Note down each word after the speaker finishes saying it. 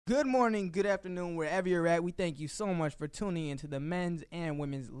Good morning, good afternoon, wherever you're at. We thank you so much for tuning into the Men's and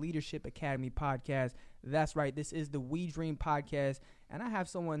Women's Leadership Academy podcast. That's right, this is the We Dream podcast, and I have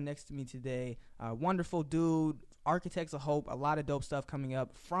someone next to me today, a wonderful dude, Architects of Hope, a lot of dope stuff coming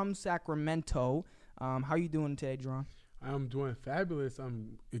up from Sacramento. How are you doing today, Jerron? I'm doing fabulous.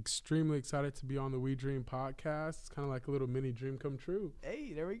 I'm extremely excited to be on the We Dream podcast. It's kind of like a little mini dream come true.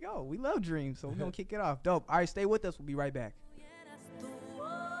 Hey, there we go. We love dreams, so we're going to kick it off. Dope. All right, stay with us. We'll be right back.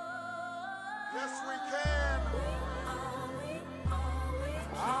 Yes, we can.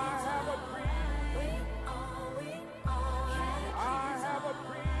 I have a dream. I have a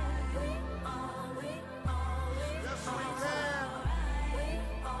dream. Yes, we can.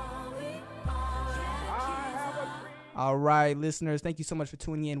 I have a dream. All right, listeners, thank you so much for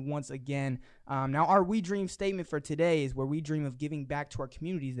tuning in once again. Now, our We Dream statement for today is where we dream of giving back to our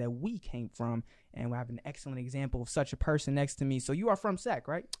communities that we came from, and we have an excellent example of such a person next to me. So you are from Sac,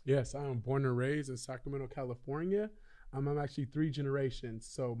 right? Yes, I am born and raised in Sacramento, California. I'm actually 3 generations.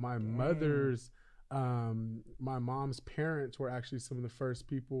 So my my mom's parents were actually some of the first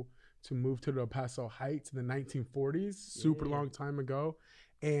people to move to the El Paso Heights in the 1940s, super long time ago.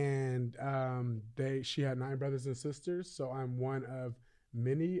 And she had 9 brothers and sisters. So I'm one of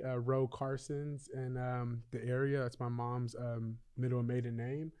many Roe Carsons in the area. That's my mom's middle and maiden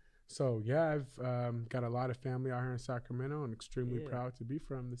name. So, yeah, I've got a lot of family out here in Sacramento and extremely proud to be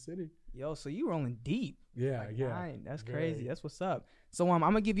from the city. Yo, so you rolling deep. Yeah, like, yeah. 9. That's crazy. That's what's up. So I'm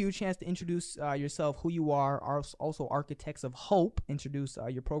going to give you a chance to introduce yourself, who you are, also Architects of Hope. Introduce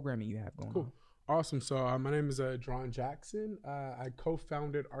your programming you have going on. Awesome. So my name is Dron Jackson. I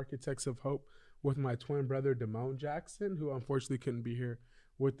co-founded Architects of Hope with my twin brother, Damone Jackson, who unfortunately couldn't be here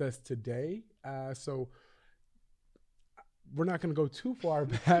with us today. So we're not going to go too far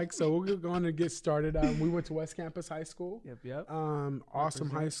back. So we're going to get started. We went to West Campus High School. Yep. Awesome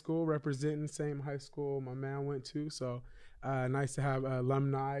high school, representing same high school my man went to. So nice to have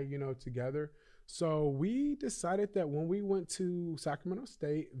alumni, together. So we decided that when we went to Sacramento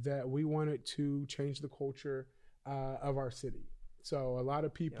State that we wanted to change the culture of our city. So a lot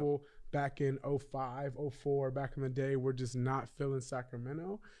of people back in 05, 04, back in the day, were just not feeling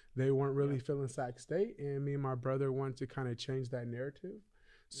Sacramento. They weren't really feeling Sac State. And me and my brother wanted to kind of change that narrative.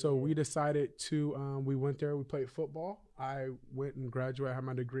 So we decided to, we went there, we played football. I went and graduated, I have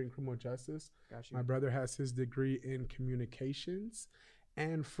my degree in criminal justice. Gotcha. My brother has his degree in communications.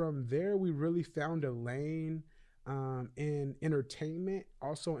 And from there, we really found a lane in entertainment,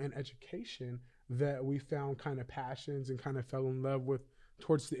 also in education, that we found kind of passions and kind of fell in love with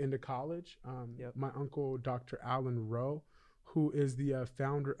towards the end of college. My uncle, Dr. Alan Rowe, who is the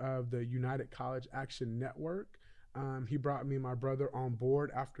founder of the United College Action Network, he brought me and my brother on board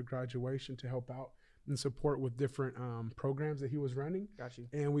after graduation to help out and support with different programs that he was running. Got you.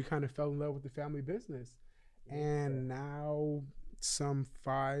 And we kind of fell in love with the family business. And now, some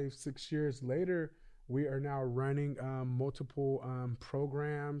 5-6 years later, we are now running multiple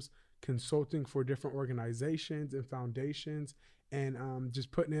programs, consulting for different organizations and foundations, and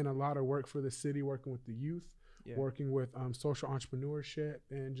just putting in a lot of work for the city, working with the youth, working with social entrepreneurship,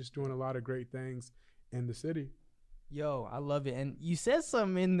 and just doing a lot of great things in the city. Yo, I love it. And you said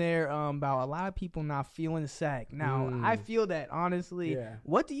something in there about a lot of people not feeling Sac. Now, I feel that, honestly. Yeah.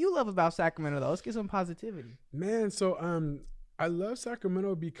 What do you love about Sacramento, though? Let's get some positivity. Man, so I love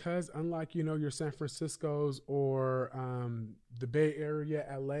Sacramento because unlike, your San Francisco's or the Bay Area,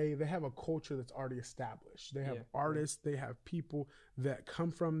 LA, they have a culture that's already established. They have artists, they have people that come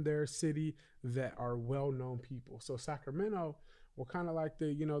from their city that are well-known people. So Sacramento, we're kind of like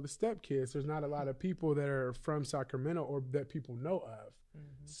the step kids. There's not a lot of people that are from Sacramento or that people know of.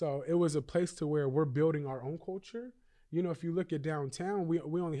 So it was a place to where we're building our own culture. If you look at downtown, we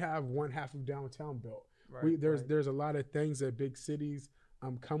only have one half of downtown built. There's a lot of things that big cities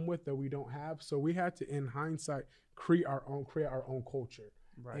come with that we don't have. So we had to, in hindsight, create our own culture.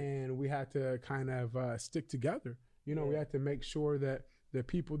 And we had to kind of stick together. We had to make sure that the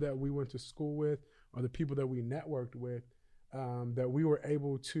people that we went to school with or the people that we networked with, that we were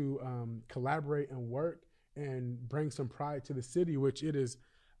able to collaborate and work and bring some pride to the city, which it is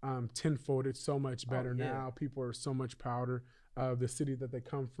tenfold. It's so much better now. People are so much prouder of the city that they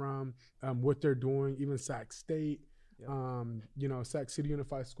come from, what they're doing, even Sac State, Sac City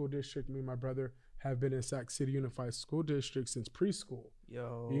Unified School District. Me and my brother have been in Sac City Unified School District since preschool.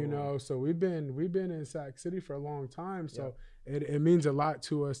 So we've been in Sac City for a long time. So it means a lot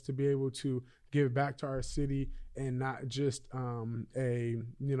to us to be able to give back to our city, and not just like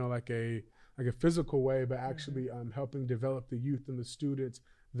a physical way, but actually helping develop the youth and the students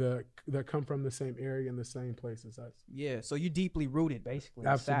that come from the same area and the same place as us. Yeah, so you're deeply rooted, basically.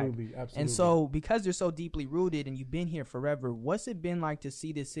 in fact. Absolutely. And so, because you're so deeply rooted and you've been here forever, what's it been like to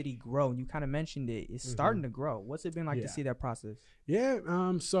see this city grow? You kind of mentioned it; it's starting to grow. What's it been like to see that process? Yeah.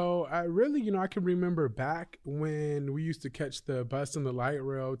 So I really, I can remember back when we used to catch the bus and the light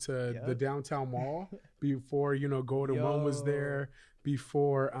rail to the downtown mall before, Golden One was there,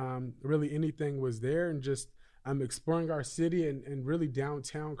 before really anything was there, and just exploring our city and really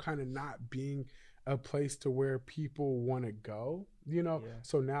downtown kind of not being a place to where people want to go,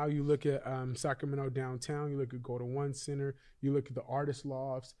 So now you look at Sacramento downtown, you look at Golden One Center, you look at the Artist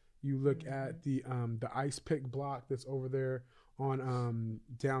Lofts, you look at the Ice Pick block that's over there on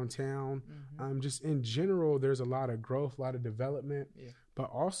downtown. Just in general, there's a lot of growth, a lot of development, but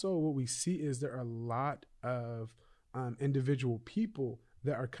also what we see is there are a lot of individual people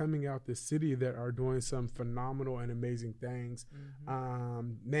that are coming out the city that are doing some phenomenal and amazing things.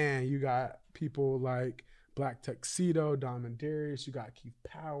 Man, you got people like Black Tuxedo, Diamond Darius, you got Keith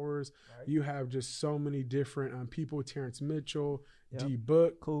Powers, you have just so many different people, Terrence Mitchell, D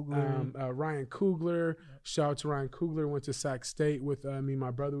Book, Ryan Coogler. Shout out to Ryan Coogler, went to Sac State with me and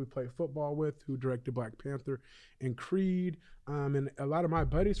my brother we played football with, who directed Black Panther and Creed. And a lot of my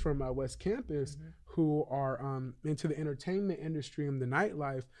buddies from West Campus who are into the entertainment industry and the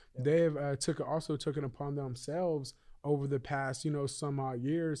nightlife, they've also taken upon themselves over the past, some odd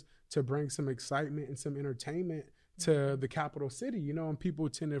years to bring some excitement and some entertainment to the capital city, and people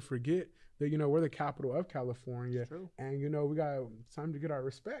tend to forget that, we're the capital of California. And, we got time to get our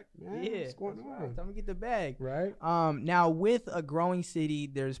respect, man. Yeah, what's going on? Right. Time to get the bag. Right. Now, with a growing city,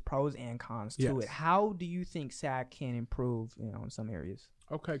 there's pros and cons to it. How do you think SAC can improve, in some areas?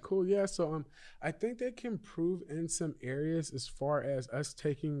 Okay, cool. Yeah. So I think they can improve in some areas as far as us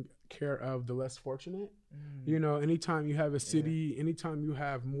taking care of the less fortunate. Anytime you have a city, anytime you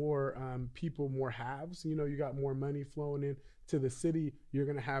have more people, more haves, you got more money flowing in to the city, you're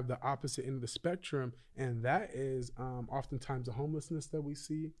going to have the opposite end of the spectrum. And that is oftentimes the homelessness that we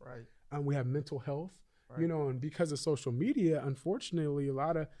see. Right. We have mental health, and because of social media, unfortunately, a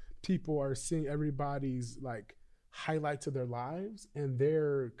lot of people are seeing everybody's like highlights of their lives, and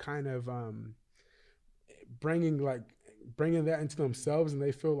they're kind of bringing that into themselves, and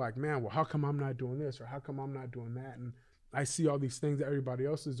they feel like, man, well, how come I'm not doing this, or how come I'm not doing that? And I see all these things that everybody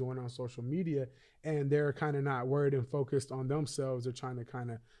else is doing on social media, and they're kind of not worried and focused on themselves. They're trying to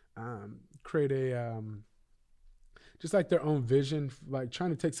kind of create a just like their own vision, like trying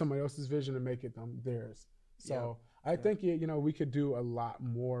to take somebody else's vision and make it theirs. So I think, we could do a lot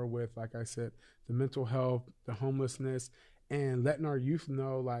more with, like I said, the mental health, the homelessness, and letting our youth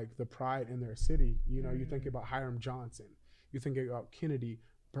know, like, the pride in their city. You think about Hiram Johnson, you think about Kennedy,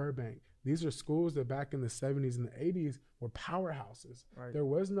 Burbank. These are schools that back in the 70s and the 80s were powerhouses. Right. There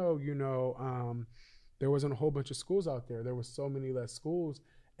was no, there wasn't a whole bunch of schools out there. There was so many less schools,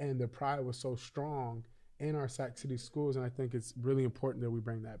 and the pride was so strong in our Sac City schools, and I think it's really important that we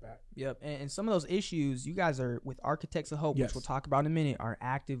bring that back. Yep, and some of those issues you guys are, with Architects of Hope, which we'll talk about in a minute, are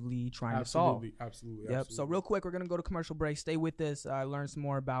actively trying to solve. Absolutely. Yep, so real quick, we're going to go to commercial break. Stay with us. Learn some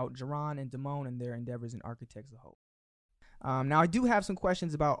more about Jerron and Damone and their endeavors in Architects of Hope. Now, I do have some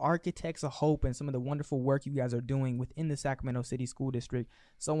questions about Architects of Hope and some of the wonderful work you guys are doing within the Sacramento City School District.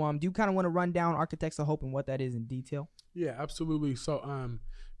 So do you kind of want to run down Architects of Hope and what that is in detail? Yeah, absolutely. So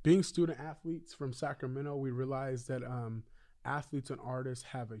being student athletes from Sacramento, we realize that athletes and artists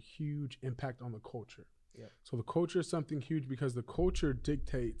have a huge impact on the culture. Yeah. So the culture is something huge because the culture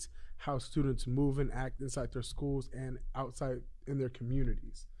dictates how students move and act inside their schools and outside in their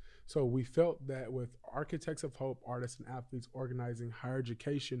communities. So we felt that with Architects of Hope, artists and athletes organizing higher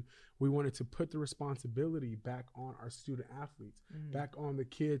education, we wanted to put the responsibility back on our student athletes, back on the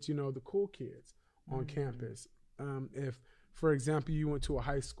kids, the cool kids on campus. If, for example, you went to a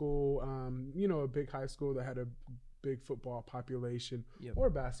high school, a big high school that had a big football population or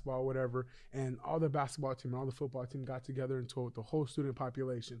basketball, whatever, and all the basketball team and all the football team got together and told the whole student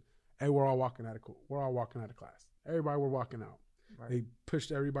population, hey, we're all walking out of class. Everybody, we're walking out. Right. They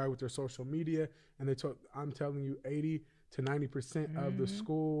pushed everybody with their social media, and they told, I'm telling you, 80 to 90% of the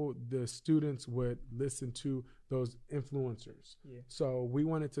school, the students would listen to those influencers. Yeah. So we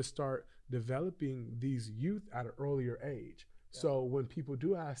wanted to start developing these youth at an earlier age. Yeah. So when people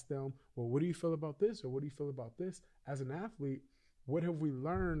do ask them, well, what do you feel about this? Or what do you feel about this? As an athlete, what have we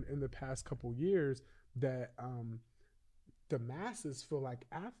learned in the past couple years that the masses feel like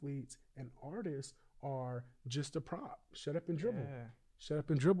athletes and artists are just a prop. Shut up and dribble. Yeah. Shut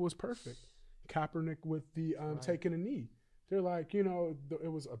up and dribble is perfect. Kaepernick with the taking a knee. They're like, it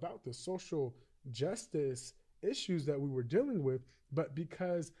was about the social justice issues that we were dealing with, but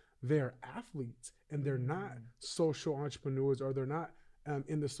because they're athletes and they're not social entrepreneurs, or they're not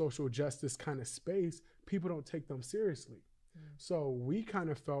in the social justice kind of space, people don't take them seriously. So we kind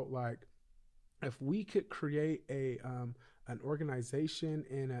of felt like if we could create an organization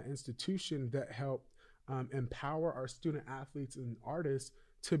and an institution that helped empower our student athletes and artists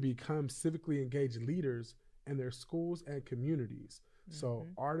to become civically engaged leaders in their schools and communities. So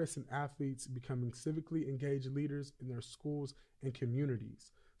artists and athletes becoming civically engaged leaders in their schools and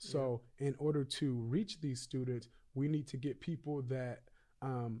communities. So in order to reach these students, we need to get people that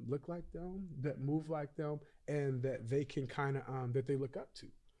look like them, that move like them, and that they can kind of that they look up to.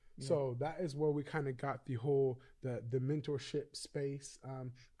 So that is where we kind of got the whole the mentorship space.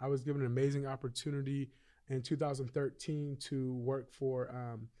 I was given an amazing opportunity in 2013 to work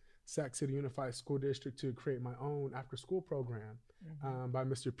for Sac City Unified School District to create my own after school program by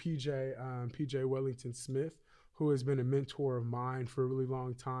Mr. PJ Wellington Smith, who has been a mentor of mine for a really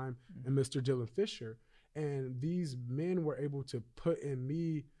long time, and Mr. Dylan Fisher. And these men were able to put in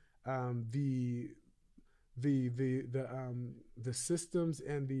me the systems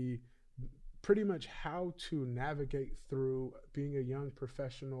and the pretty much how to navigate through being a young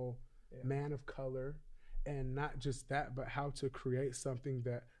professional man of color, and not just that, but how to create something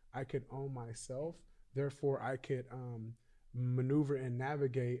that I could own myself. Therefore, I could maneuver and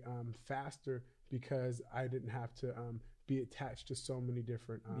navigate faster because I didn't have to be attached to so many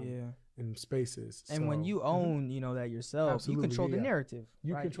different in spaces. And when you own, that yourself, Absolutely, you control the narrative.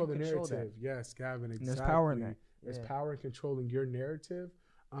 You right? control the control narrative. Yes, Gavin, exactly. And there's power in that. There's power in controlling your narrative.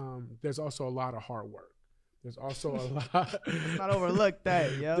 There's also a lot of hard work. There's also a lot. Let's not overlook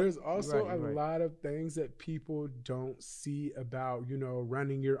that. Yeah. There's also a lot of things that people don't see about,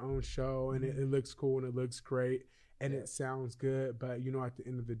 running your own show, and it looks cool and it looks great and it sounds good. But, at the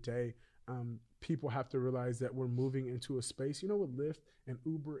end of the day, people have to realize that we're moving into a space, with Lyft and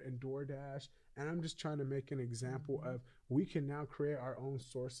Uber and DoorDash. And I'm just trying to make an example of we can now create our own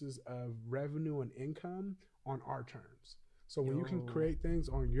sources of revenue and income on our terms. So when you can create things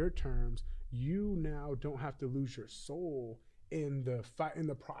on your terms, you now don't have to lose your soul in the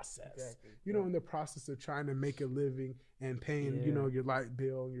process. Exactly. In the process of trying to make a living and paying, your light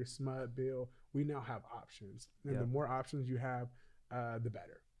bill and your SMUD bill, we now have options. And the more options you have, the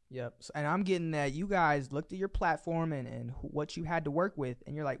better. Yep. So, and I'm getting that you guys looked at your platform and what you had to work with,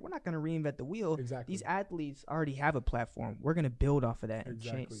 and you're like, we're not going to reinvent the wheel. Exactly. These athletes already have a platform. We're going to build off of that and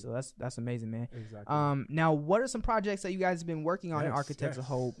change. So that's amazing, man. Exactly. Now, what are some projects that you guys have been working on in Architects of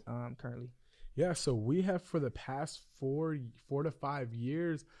Hope currently? Yeah, so we have for the past 4 to 5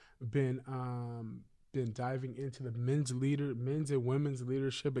 years been diving into the men's and women's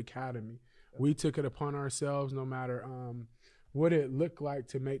leadership academy. We took it upon ourselves, no matter what it looked like,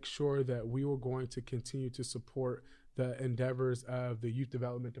 to make sure that we were going to continue to support the endeavors of the youth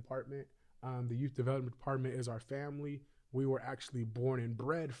development department. The youth development department is our family. We were actually born and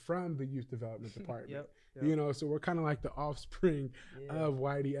bred from the youth development department. Yep. So we're kind of like the offspring of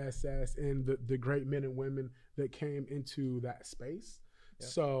YDSS and the great men and women that came into that space. Yep.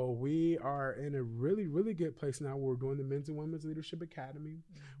 So we are in a really, really good place now. We're doing the Men's and Women's Leadership Academy.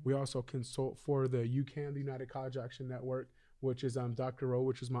 We also consult for the UCAN, the United College Action Network, which is Dr. Rowe,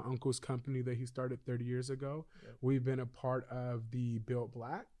 which is my uncle's company that he started 30 years ago. Yep. We've been a part of the Build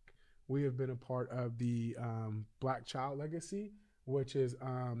Black. We have been a part of the Black Child Legacy, which is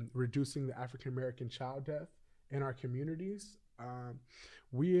reducing the African-American child death in our communities.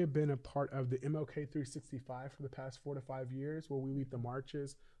 We have been a part of the MLK 365 for the past 4 to 5 years, where we lead the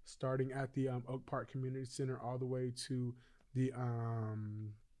marches, starting at the Oak Park Community Center all the way to the,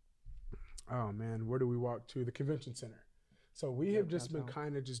 where do we walk to? The Convention Center. So we have just been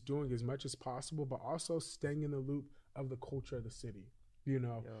kind of just doing as much as possible, but also staying in the loop of the culture of the city.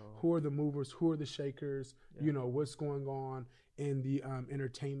 Who are the movers, who are the shakers, what's going on in the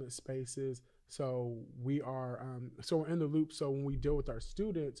entertainment spaces. So we are, we're in the loop. So when we deal with our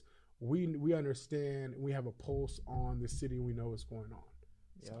students, we understand, we have a pulse on the city, and we know what's going on.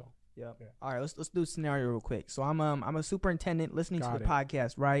 So. Yeah. All right, let's do a scenario real quick. So I'm a superintendent listening to the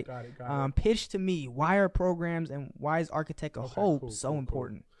podcast, right? Got it. Pitch to me, why are programs and why is Architect of Hope so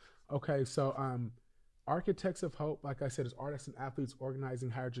important? Okay, so Architects of Hope, like I said, is artists and athletes organizing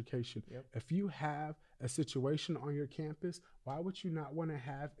higher education. Yep. If you have a situation on your campus, why would you not want to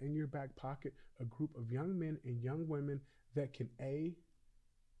have in your back pocket a group of young men and young women that can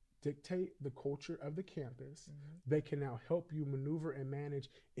dictate the culture of the campus? They can now help you maneuver and manage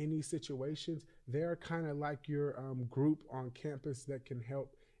any situations. They're kind of like your group on campus that can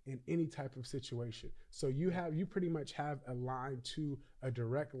help in any type of situation. So you pretty much have a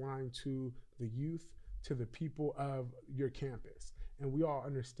direct line to the youth, to the people of your campus. And we all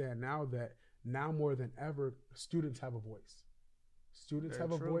understand now that now more than ever, students have a voice. Students Very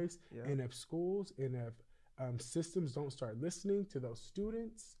have true. a voice. Yeah. And if schools and if systems don't start listening to those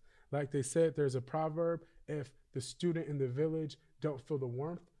students, like they said, there's a proverb, if the student in the village don't feel the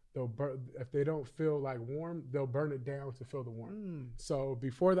warmth, if they don't feel like warm, they'll burn it down to feel the warmth. So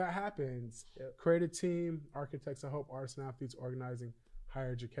before that happens, create a team, Architects of Hope, Artists and Athletes Organizing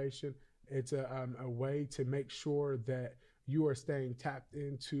Higher Education. It's a way to make sure that you are staying tapped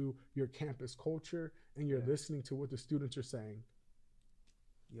into your campus culture and you're listening to what the students are saying.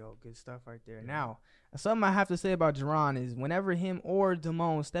 Yo, good stuff right there. Now, something I have to say about Jerron is whenever him or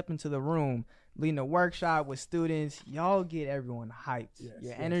Damone step into the room, leading a workshop with students, y'all get everyone hyped.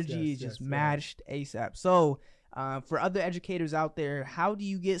 Your energy is just matched ASAP. So, for other educators out there, how do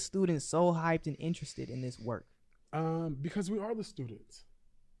you get students so hyped and interested in this work? Because we are the students.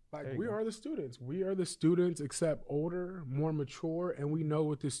 Like, we are the students. We are the students, except older, more mature, and we know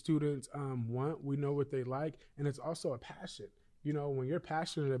what the students want. We know what they like, and it's also a passion. You know, when you're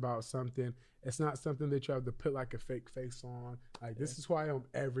passionate about something, it's not something that you have to put like a fake face on. Like, this is who I am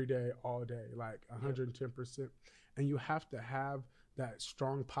every day, all day, like 110%. And you have to have that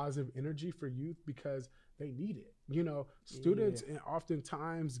strong positive energy for youth because they need it. You know, students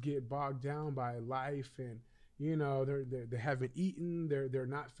oftentimes get bogged down by life and, you know, they haven't eaten, they're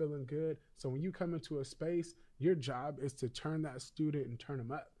not feeling good. So when you come into a space, your job is to turn that student and turn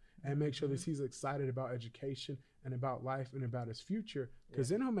him up and make sure that he's excited about education and about life and about his future, because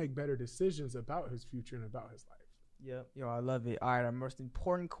then he'll make better decisions about his future and about his life. Yep. Yo, I love it. All right, our most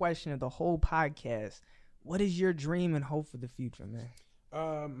important question of the whole podcast. What is your dream and hope for the future, man?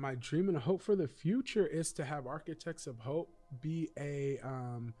 My dream and hope for the future is to have Architects of Hope be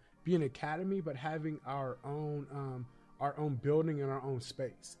an academy, but having our own building and our own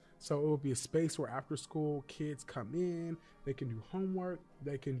space. So it will be a space where after school kids come in, they can do homework,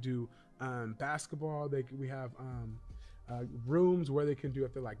 they can do basketball. We have rooms where they can do,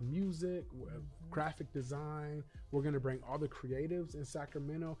 if they like music, graphic design. We're going to bring all the creatives in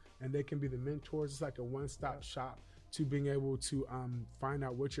Sacramento and they can be the mentors. It's like a one-stop shop to being able to find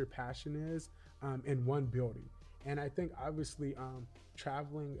out what your passion is in one building. And I think obviously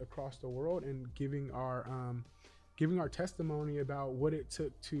traveling across the world and giving our testimony about what it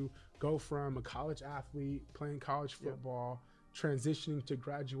took to go from a college athlete playing college football, transitioning to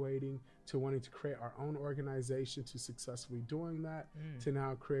graduating, to wanting to create our own organization, to successfully doing that, to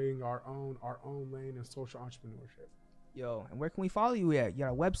now creating our own lane in social entrepreneurship. Yo, and where can we follow you at? You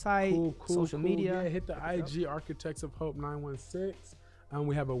got a website, social media? Yeah, hit the IG, Architects of Hope 916.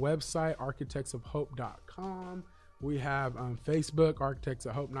 We have a website, architectsofhope.com. We have Facebook, Architects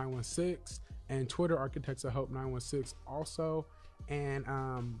of Hope 916, and Twitter, Architects of Hope 916 also. And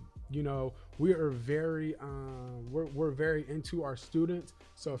you know, we are very we're very into our students.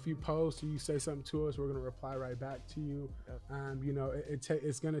 So if you post or you say something to us, we're gonna reply right back to you. You know,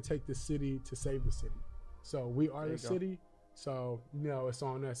 it's gonna take the city to save the city. So we are the city. So, you know, it's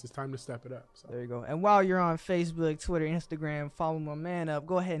on us. It's time to step it up. So. There you go. And while you're on Facebook, Twitter, Instagram, follow my man up.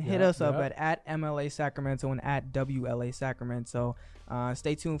 Go ahead and hit us up at MLA Sacramento and at WLA Sacramento.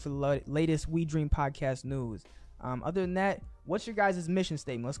 Stay tuned for the latest We Dream podcast news. Other than that, what's your guys' mission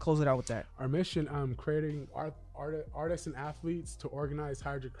statement? Let's close it out with that. Our mission, creating artists and athletes to organize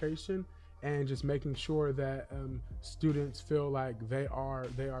higher education and just making sure that students feel like they are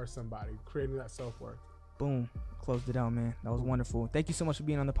somebody, creating that self-worth. Boom. Closed it out, man. That was wonderful. Thank you so much for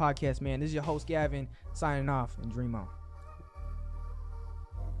being on the podcast, man. This is your host, Gavin, signing off, and dream on.